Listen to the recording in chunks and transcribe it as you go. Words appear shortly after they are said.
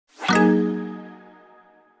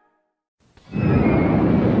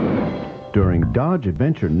During Dodge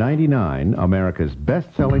Adventure 99, America's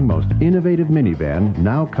best-selling, most innovative minivan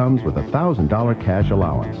now comes with a $1,000 cash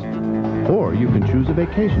allowance. Or you can choose a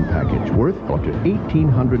vacation package worth up to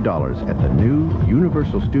 $1,800 at the new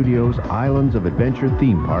Universal Studios Islands of Adventure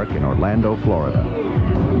theme park in Orlando, Florida.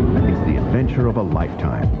 It's the adventure of a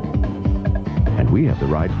lifetime. And we have the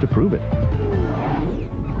rides to prove it.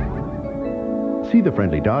 See the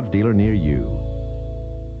friendly Dodge dealer near you.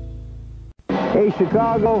 Hey,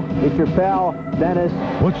 Chicago, it's your pal, Dennis.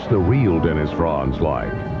 What's the real Dennis Franz like?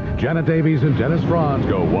 Janet Davies and Dennis Franz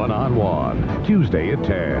go one-on-one, Tuesday at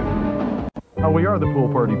 10. We are the pool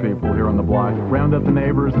party people here on the block. Round up the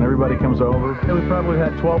neighbors and everybody comes over. We probably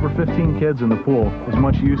had 12 or 15 kids in the pool, as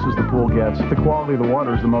much use as the pool gets. The quality of the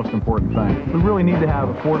water is the most important thing. We really need to have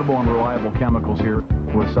affordable and reliable chemicals here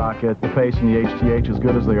with socket, the paste, and the HTH as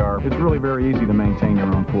good as they are. It's really very easy to maintain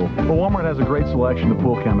your own pool. But Walmart has a great selection of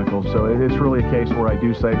pool chemicals, so it's really a case where I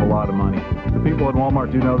do save a lot of money. The people at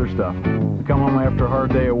Walmart do know their stuff. You come home after a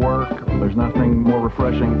hard day at work, there's nothing more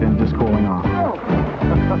refreshing than just cooling off.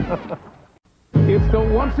 It's the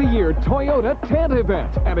once-a-year Toyota Tent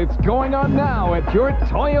event, and it's going on now at your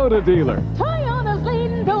Toyota dealer. Toyota's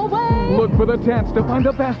leading the way. Look for the tents to find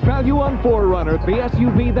the best value on 4Runner, the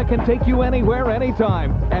SUV that can take you anywhere,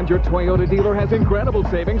 anytime. And your Toyota dealer has incredible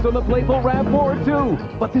savings on the playful RAV4,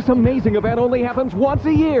 too. But this amazing event only happens once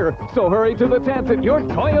a year, so hurry to the tents at your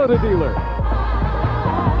Toyota dealer.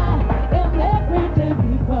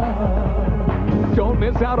 Don't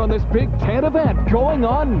miss out on this big tent event going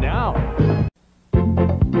on now.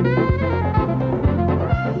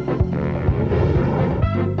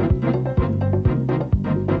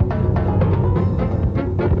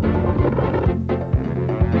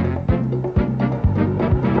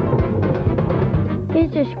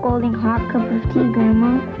 Here's your scalding hot cup of tea,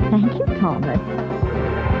 Grandma. Thank you, Thomas.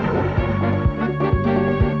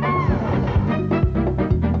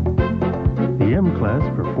 The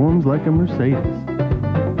M-Class performs like a Mercedes,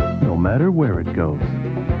 no matter where it goes.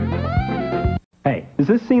 Hey, does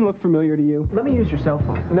this scene look familiar to you? Let me use your cell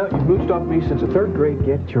phone. No, you've mooched off me since the 3rd grade.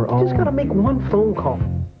 Get your own. Just gotta make one phone call.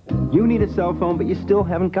 You need a cell phone, but you still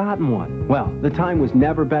haven't gotten one. Well, the time was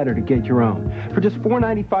never better to get your own. For just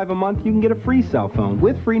 $4.95 a month, you can get a free cell phone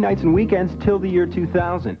with free nights and weekends till the year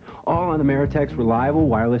 2000. All on Ameritech's reliable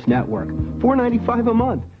wireless network. $4.95 a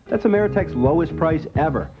month. That's Ameritech's lowest price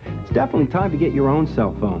ever. It's definitely time to get your own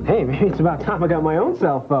cell phone. Hey, maybe it's about time I got my own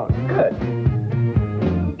cell phone. Good.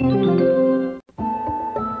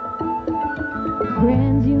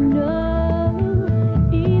 Friends, you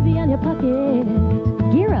know, easy on your pocket.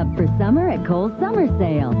 Gear up for summer at Kohl's Summer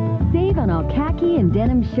Sale. Save on all khaki and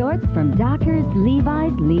denim shorts from Dockers,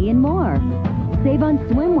 Levi's, Lee, and more. Save on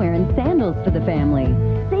swimwear and sandals for the family.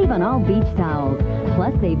 Save on all beach towels.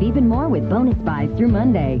 Plus, save even more with bonus buys through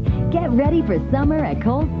Monday. Get ready for summer at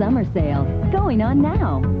Kohl's Summer Sale. Going on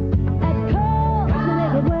now. At Kohl's, to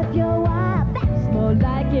make it worth your while, that's more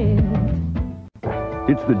like it.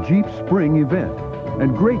 It's the Jeep Spring event,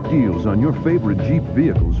 and great deals on your favorite Jeep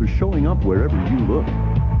vehicles are showing up wherever you look.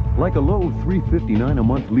 Like a low $359 a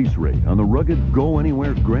month lease rate on the rugged Go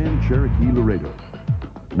Anywhere Grand Cherokee Laredo.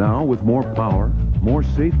 Now with more power, more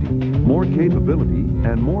safety, more capability,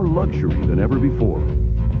 and more luxury than ever before.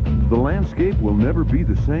 The landscape will never be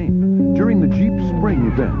the same during the Jeep Spring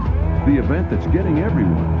event, the event that's getting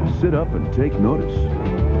everyone to sit up and take notice.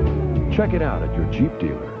 Check it out at your Jeep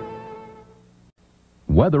dealer.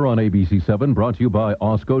 Weather on ABC7 brought to you by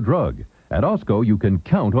Osco Drug. At Osco, you can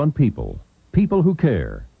count on people. People who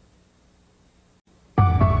care.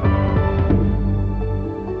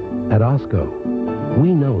 At Osco,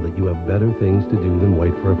 we know that you have better things to do than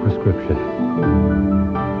wait for a prescription.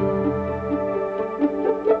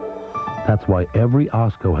 That's why every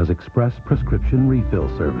Osco has express prescription refill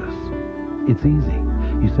service. It's easy.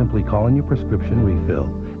 You simply call in your prescription refill,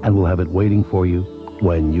 and we'll have it waiting for you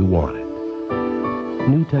when you want it.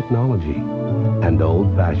 New technology and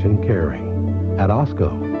old-fashioned caring. At Osco,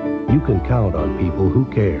 you can count on people who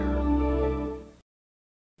care.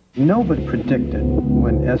 Nobody predicted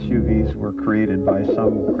when SUVs were created by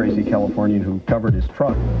some crazy Californian who covered his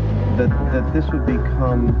truck that this would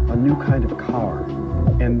become a new kind of car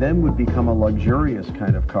and then would become a luxurious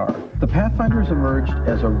kind of car. The Pathfinder's emerged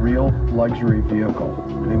as a real luxury vehicle.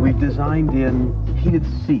 I mean, we've designed in heated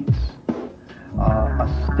seats, a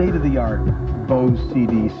state-of-the-art Bose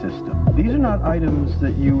CD system. These are not items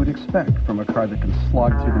that you would expect from a car that can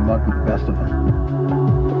slog through the mud with the best of them.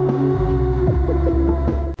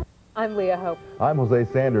 I'm Leah Hope. I'm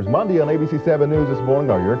Jose Sanders. Monday on ABC 7 News this morning.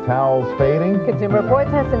 Are your towels fading? Consumer Reports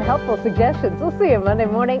has some helpful suggestions. We'll see you Monday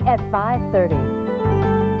morning at 5:30.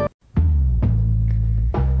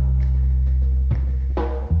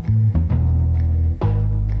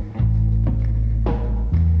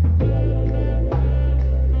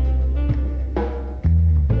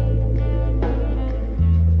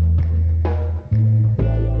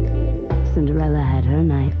 Cinderella had her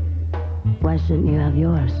night. Why shouldn't you have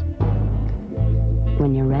yours?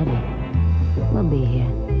 When you're ready, we'll be here.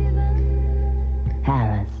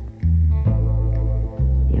 Harrah's.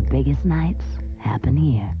 Your biggest nights happen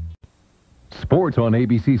here. Sports on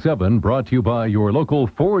ABC 7 brought to you by your local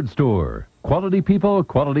Ford store. Quality people,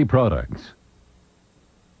 quality products.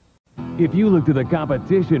 If you look to the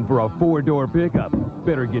competition for a four-door pickup,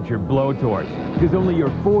 better get your blowtorch, because only your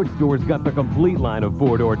Ford store's got the complete line of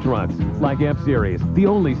four-door trucks, like F-Series, the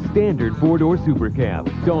only standard four-door super cab.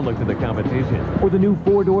 Don't look to the competition. Or the new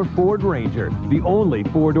four-door Ford Ranger, the only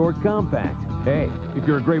four-door compact. Hey, if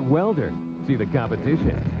you're a great welder, see the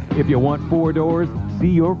competition. If you want four doors, see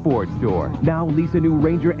your Ford store. Now lease a new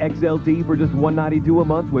Ranger XLT for just $192 a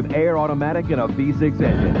month with air, automatic, and a V6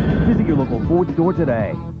 engine. Visit your local Ford store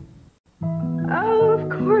today. Oh, of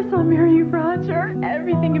course I'll marry you, Roger.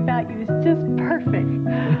 Everything about you is just perfect.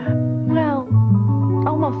 Well,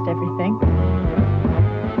 almost everything. Go,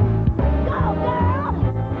 girl!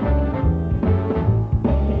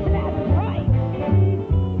 That's right.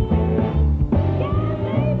 Yeah,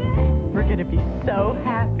 baby! We're gonna be so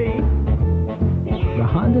happy. The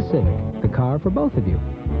Honda Civic, the car for both of you.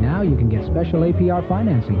 Now you can get special APR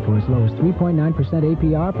financing for as low as 3.9%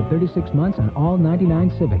 APR for 36 months on all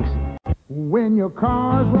 99 Civics. When your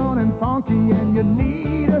car's running funky and you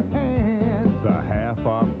need a hand. The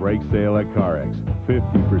half-off brake sale at CarX.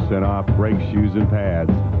 50% off brake shoes and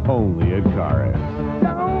pads. Only at CarX.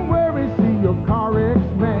 Don't worry, see your CarX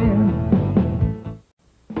man.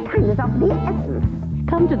 Time is of the essence.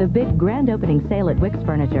 Come to the big grand opening sale at Wickes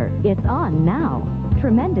Furniture. It's on now.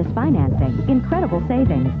 Tremendous financing. Incredible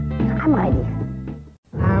savings. I'm ready.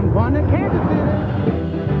 I'm going to Kansas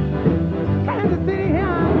City. Kansas City, here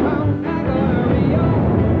I come.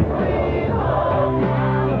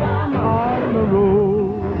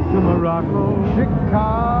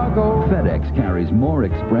 Chicago. FedEx carries more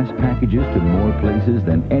express packages to more places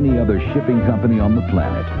than any other shipping company on the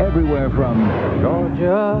planet. Everywhere from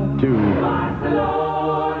Georgia to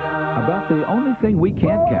Barcelona. About the only thing we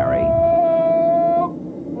can't carry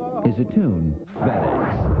is a tune.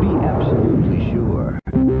 FedEx. Be absolutely sure.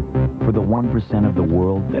 For the 1% of the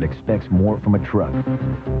world that expects more from a truck,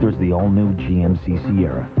 there's the all-new GMC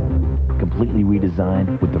Sierra. Completely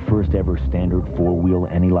redesigned with the first ever standard four-wheel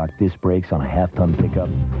anti-lock disc brakes on a half-ton pickup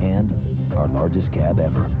and our largest cab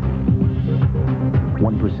ever.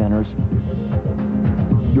 1%ers,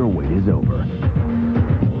 your wait is over.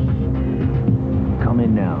 Come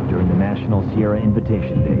in now during the National Sierra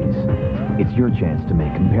Invitation Days. It's your chance to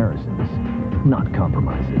make comparisons, not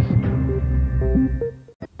compromises.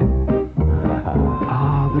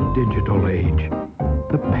 Ah, the digital age.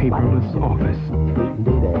 The paperless office.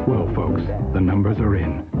 Well, folks, the numbers are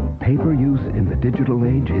in. Paper use in the digital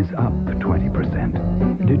age is up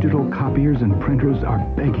 20%. Digital copiers and printers are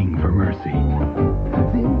begging for mercy.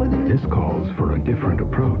 This calls for a different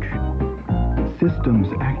approach.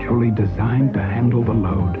 Systems actually designed to handle the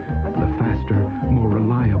load. The faster, more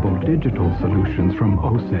reliable digital solutions from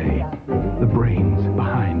Oce. The brains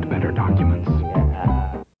behind better documents.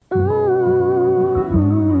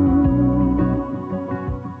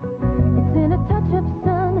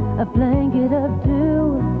 A blanket of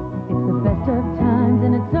dew. It's the best of times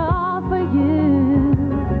and it's all for you.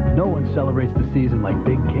 No one celebrates the season like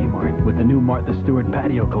Big K-mart with the new Martha Stewart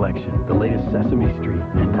patio collection, the latest Sesame Street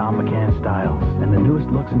and Tom McCann styles, and the newest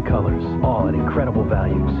looks and colors, all at incredible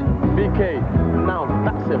values. BK, now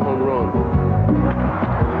that's a home run.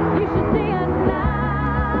 You should see it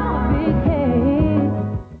now, BK.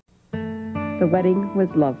 The wedding was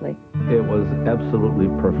lovely. It was absolutely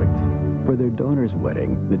perfect. For their daughter's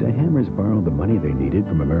wedding, the DeHammers borrowed the money they needed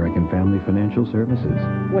from American Family Financial Services.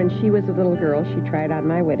 When she was a little girl, she tried on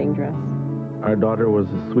my wedding dress. Our daughter was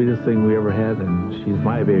the sweetest thing we ever had, and she's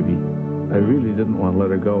my baby. I really didn't want to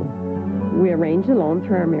let her go. We arranged a loan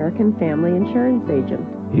through our American Family Insurance agent.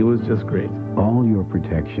 He was just great. All your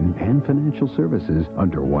protection and financial services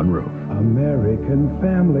under one roof. American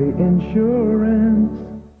Family Insurance.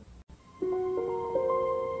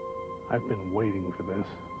 I've been waiting for this.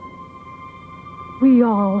 We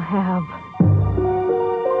all have.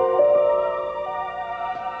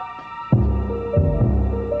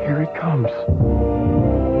 Here it comes.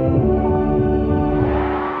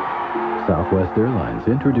 Southwest Airlines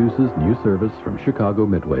introduces new service from Chicago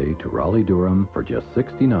Midway to Raleigh-Durham for just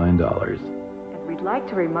 $69. And we'd like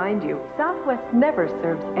to remind you, Southwest never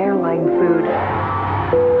serves airline food.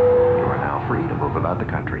 You are now free to move about the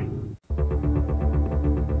country.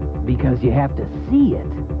 Because you have to see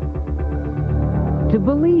it. To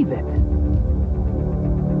believe it.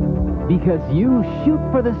 Because you shoot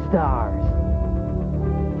for the stars.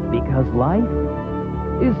 Because life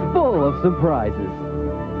is full of surprises.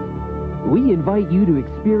 We invite you to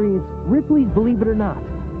experience Ripley's Believe It or Not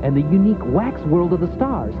and the unique wax world of the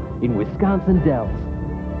stars in Wisconsin Dells.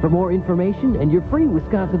 For more information and your free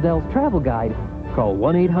Wisconsin Dells travel guide, call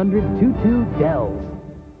 1-800-22-DELLS.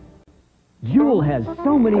 Jewel has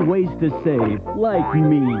so many ways to save, like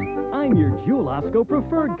me. I'm your Jewel Osco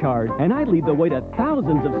Preferred Card, and I lead the way to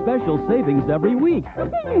thousands of special savings every week.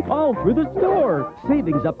 All through the store.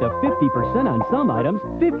 Savings up to 50% on some items,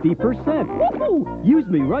 50%. Woohoo! Use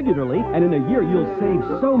me regularly, and in a year you'll save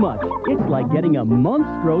so much. It's like getting a month's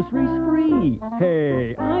groceries free.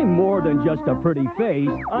 Hey, I'm more than just a pretty face.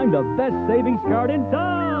 I'm the best savings card in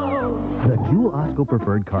town. The Jewel Osco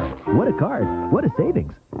Preferred Card. What a card. What a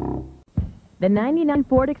savings. The 99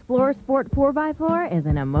 Ford Explorer Sport 4x4 is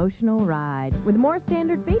an emotional ride. With more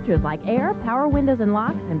standard features like air, power windows and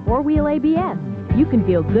locks, and four-wheel ABS, you can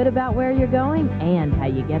feel good about where you're going and how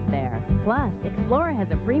you get there. Plus, Explorer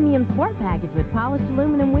has a premium sport package with polished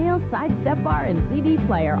aluminum wheels, side step bar, and CD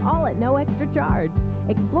player, all at no extra charge.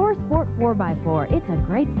 Explorer Sport 4x4, it's a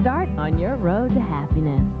great start on your road to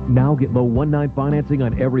happiness. Now get low 1.9 financing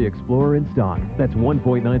on every Explorer in stock. That's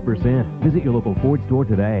 1.9%. Visit your local Ford store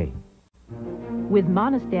today. With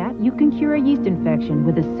Monistat, you can cure a yeast infection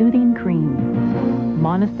with a soothing cream.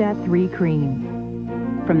 Monistat 3 Cream.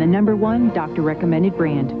 From the #1 doctor-recommended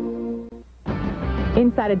brand.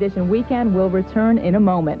 Inside Edition Weekend will return in a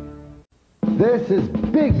moment. This is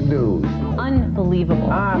big news.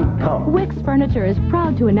 Unbelievable. I'm pumped. Wicks Furniture is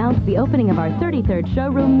proud to announce the opening of our 33rd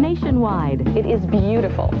showroom nationwide. It is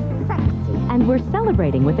beautiful. And we're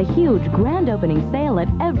celebrating with a huge grand opening sale at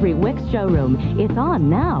every Wicks showroom. It's on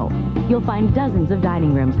now. You'll find dozens of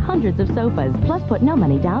dining rooms, hundreds of sofas, plus put no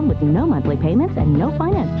money down with no monthly payments and no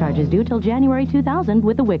finance charges due till January 2000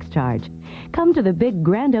 with the Wicks charge. Come to the big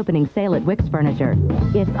grand opening sale at Wicks Furniture.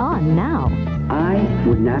 It's on now. I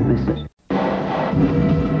would not miss it.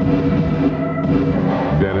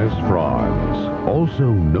 Dennis Franz,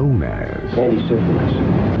 also known as Eddie Syphilis.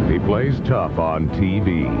 He plays tough on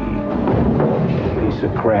TV. Piece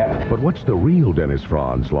of crap. But what's the real Dennis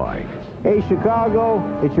Franz like? Hey, Chicago,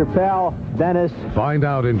 it's your pal, Dennis. Find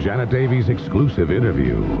out in Janet Davies' exclusive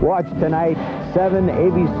interview. Watch tonight, 7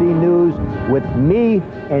 ABC News with me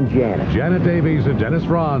and Janet. Janet Davies and Dennis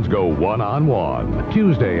Franz go one-on-one.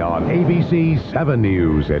 Tuesday on ABC 7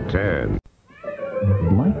 News at 10.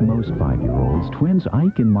 Like most 5-year-olds, twins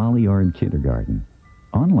Ike and Molly are in kindergarten.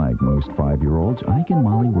 Unlike most 5-year-olds, Ike and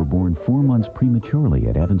Molly were born 4 months prematurely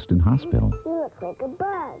at Evanston Hospital. You look like a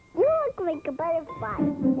bug. You look like a butterfly.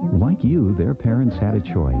 Like you, their parents had a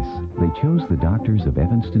choice. They chose the doctors of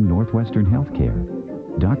Evanston Northwestern Healthcare.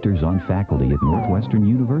 Doctors on faculty at Northwestern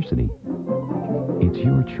University. It's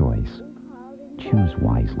your choice. Choose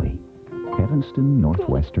wisely. Evanston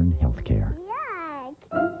Northwestern Healthcare.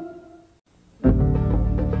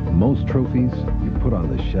 Most trophies you put on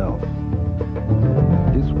the shelf.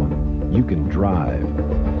 This one you can drive.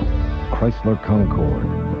 Chrysler Concorde.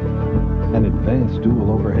 An advanced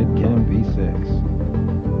dual overhead cam V6.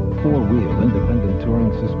 4-wheel independent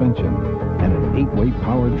touring suspension. And an 8-way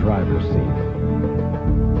power driver's seat.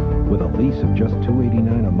 With a lease of just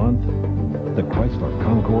 $289 a month, the Chrysler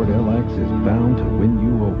Concorde LX is bound to win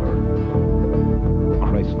you over.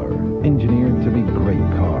 Chrysler, engineered to be great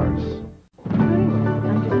cars.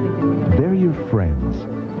 They're your friends,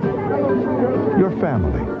 your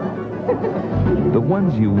family, the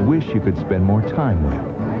ones you wish you could spend more time with.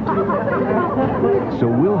 So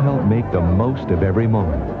we'll help make the most of every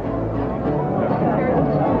moment.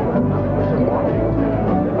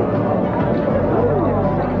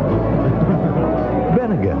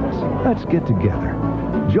 Bennigans, let's get together.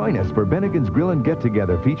 Join us for Bennigans Grill and Get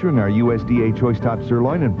Together, featuring our USDA Choice Top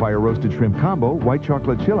Sirloin and Fire Roasted Shrimp Combo, White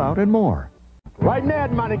Chocolate Chill Out, and more. Right now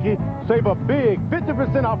at Meineke, save a big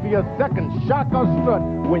 50% off of your second shock or strut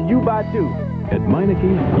when you buy 2. At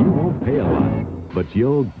Meineke, you won't pay a lot, but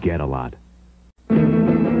you'll get a lot.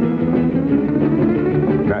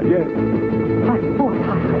 Not yet.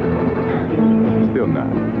 Still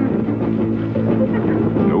not.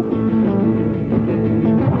 Nope.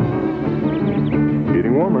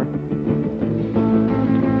 Getting warmer.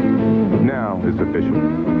 Now it's official.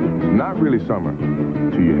 Not really summer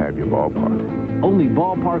till you have your ballpark. Only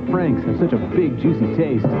ballpark Franks have such a big, juicy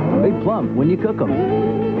taste. They plump when you cook them.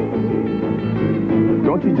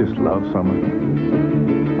 Don't you just love summer?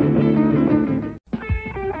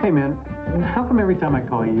 Hey, man, how come every time I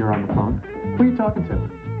call you, you're on the phone? Who are you talking to?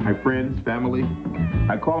 My friends, family.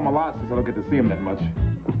 I call them a lot since I don't get to see them that much.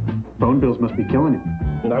 Phone bills must be killing you.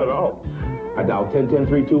 Not at all. I dial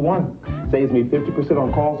 10-10-321. Saves me 50%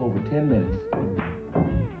 on calls over 10 minutes.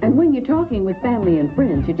 And when you're talking with family and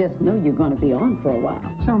friends, you just know you're going to be on for a while.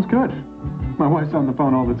 Sounds good. My wife's on the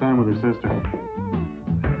phone all the time with her sister.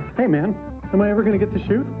 Hey, man, am I ever going to get to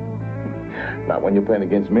shoot? Not when you're playing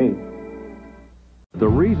against me. The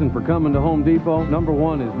reason for coming to Home Depot, number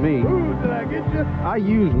one, is me. Ooh, did I get you? I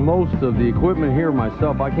use most of the equipment here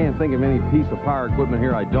myself. I can't think of any piece of power equipment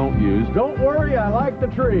here I don't use. Don't worry, I like the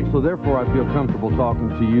tree. So therefore, I feel comfortable talking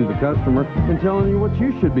to you, the customer, and telling you what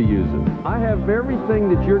you should be using. I have everything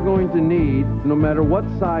that you're going to need, no matter what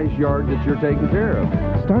size yard that you're taking care of.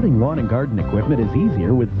 Starting lawn and garden equipment is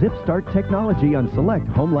easier with Zip Start technology on select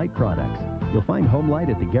Home Light products. You'll find Home Light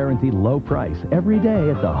at the guaranteed low price every day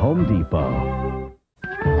at the Home Depot.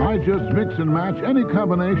 I just mix and match any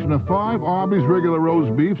combination of 5 Arby's regular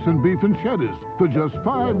roast beefs and beef and cheddars for just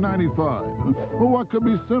 $5.95. Well, what could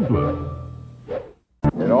be simpler?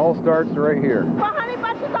 It all starts right here. For Honey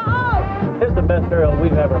Bunches of Oats! This is the best cereal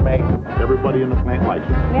we've ever made. Everybody in the plant likes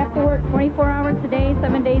it. We have to work 24 hours a day,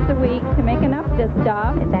 7 days a week to make enough of this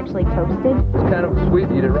stuff. It's actually toasted. It's kind of sweet.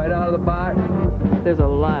 You eat it right out of the pot. There's a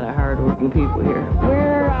lot of hard-working people here.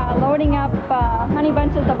 We're loading up Honey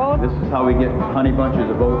Bunches of Oats. This is how we get Honey Bunches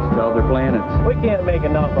of Oats to other planets. We can't make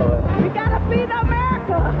enough of it. We gotta feed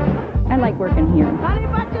America! I like working here. Honey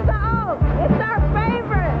Bunches of Oats! It's our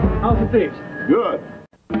favorite! How's the beef? Good.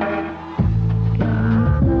 Who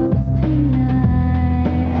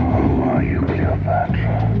are you,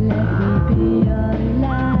 Cleopatra? Let me be your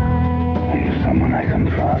light. Are you someone I can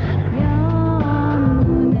trust?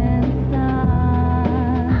 Moon and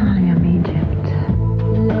sun. I am Egypt.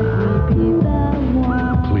 Let me be the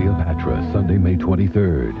one. Cleopatra, Sunday, May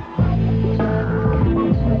 23rd.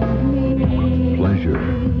 Pleasure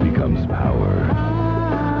becomes power.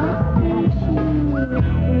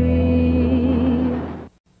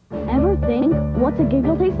 Ever think, what's a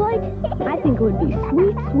giggle taste like? I think it would be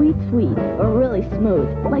sweet, sweet, sweet, or really smooth,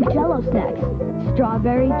 like Jello snacks.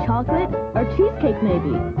 Strawberry, chocolate, or cheesecake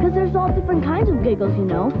maybe, because there's all different kinds of giggles, you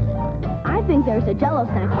know. I think there's a Jello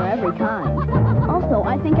snack for every kind. Also,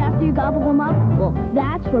 I think after you gobble them up, well,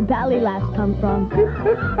 that's where belly laughs come from.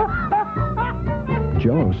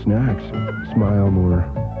 Jello snacks. Smile more.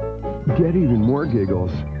 Get even more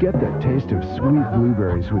giggles. Get that taste of sweet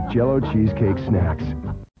blueberries with Jello cheesecake snacks.